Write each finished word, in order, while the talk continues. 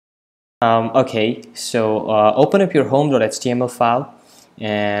Okay, so open up your home.html file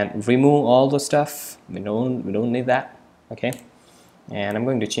and remove all the stuff. We don't need that. Okay, and I'm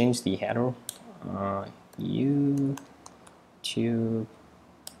going to change the header. YouTube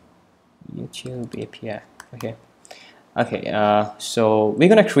API. Okay, so we're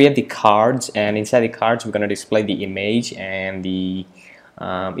gonna create the cards, and inside the cards we're gonna display the image and the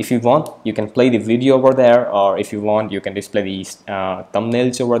if you want you can play the video over there, or if you want you can display these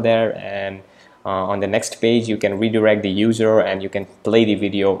thumbnails over there, and on the next page you can redirect the user and you can play the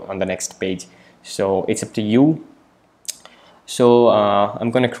video on the next page. So it's up to you. So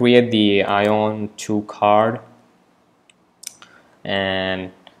I'm gonna create the Ion2 card,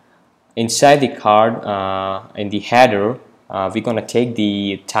 and inside the card, in the header, we're gonna take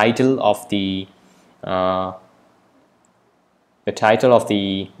the title of the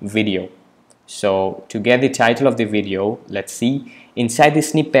video. So to get the title of the video, let's see, inside the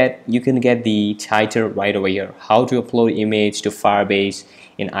snippet you can get the title right over here, how to upload image to Firebase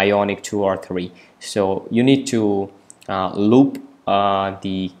in Ionic 2 or 3. So you need to loop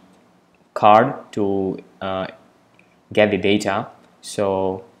the card to get the data.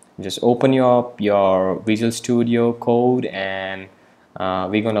 So just open up your Visual Studio Code, and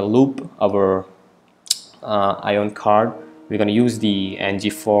we're gonna loop our Ion card. We're gonna use the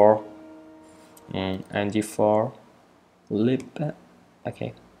ng4 loop.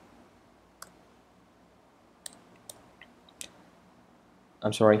 Okay,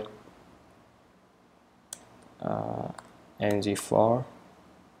 I'm sorry, ng4,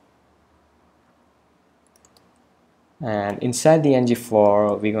 and inside the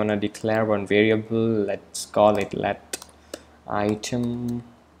ng4 we're gonna declare one variable. Let's call it let item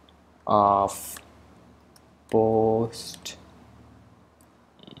of post.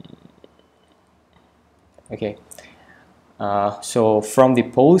 Okay, so from the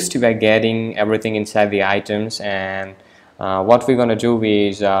post we are getting everything inside the items, and what we're gonna do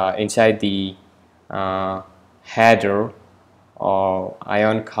is inside the header or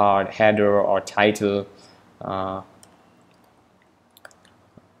Ion card header or title,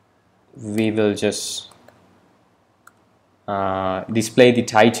 we will just display the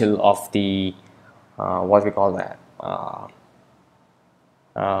title of the what we call that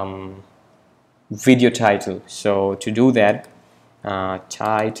video title. So to do that,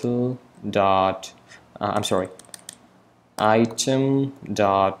 title dot item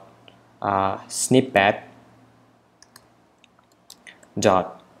dot snippet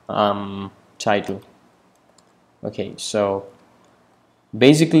dot title. Okay, so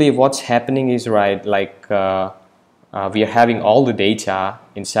basically what's happening is, right, like we are having all the data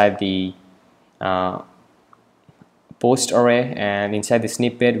inside the post array, and inside the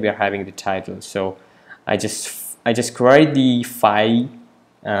snippet we are having the title. So I just queried the 5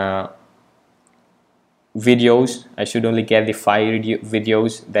 videos. I should only get the 5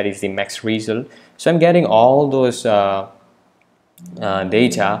 videos, that is the max result. So I'm getting all those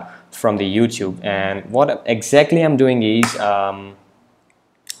data from the YouTube, and what exactly I'm doing is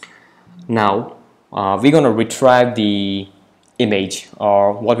now we're gonna retrieve the image,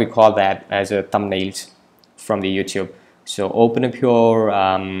 or what we call that as a thumbnails, from the YouTube. So open up your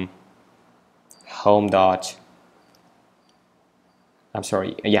home.html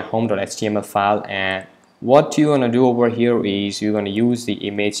file, and what you're gonna do over here is you're gonna use the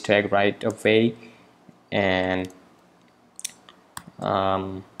image tag right away, and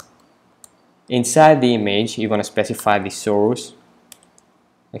inside the image you're gonna specify the source.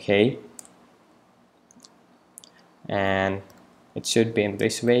 Okay, and it should be in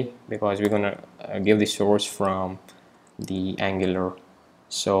this way because we're gonna give the source from the Angular.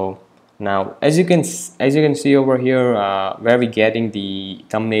 So now as you can see over here, where we're getting the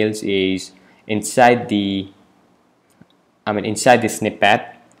thumbnails is inside the snippet,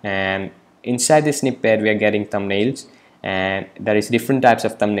 and inside the snippet we are getting thumbnails, and there is different types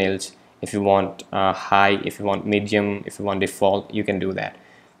of thumbnails. If you want high, if you want medium, if you want default, you can do that.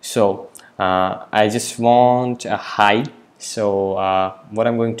 So I just want a high. So what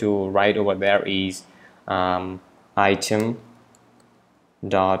I'm going to write over there is item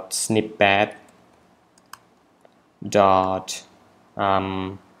dot snippet dot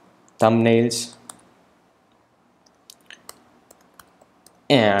thumbnails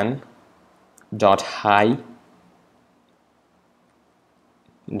and dot high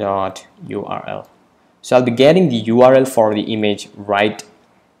dot URL. So I'll be getting the URL for the image right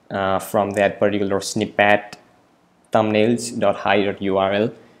from that particular snippet,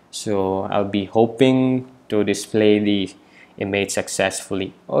 thumbnails.high.url. So I'll be hoping to display the image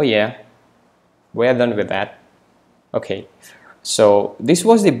successfully. Oh yeah, we're done with that. Okay, So this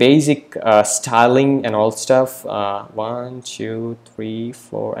was the basic styling and all stuff. 1, 2, 3,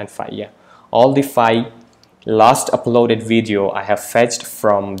 4 and 5. Yeah, all the 5 last uploaded video I have fetched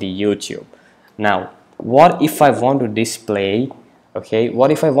from the YouTube. Now what if I want to display, okay,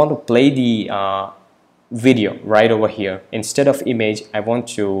 what if I want to play the video right over here? Instead of image, I want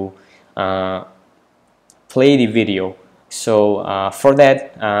to play the video. So for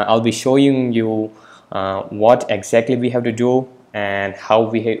that I'll be showing you what exactly we have to do and how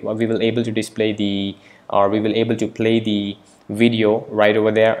we will able to display the, or we will able to play the video right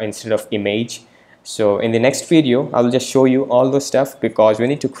over there instead of image. So in the next video I will just show you all those stuff, because we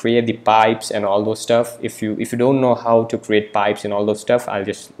need to create the pipes and all those stuff. If you don't know how to create pipes and all those stuff, I'll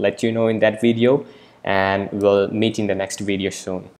just let you know in that video, and we'll meet in the next video soon.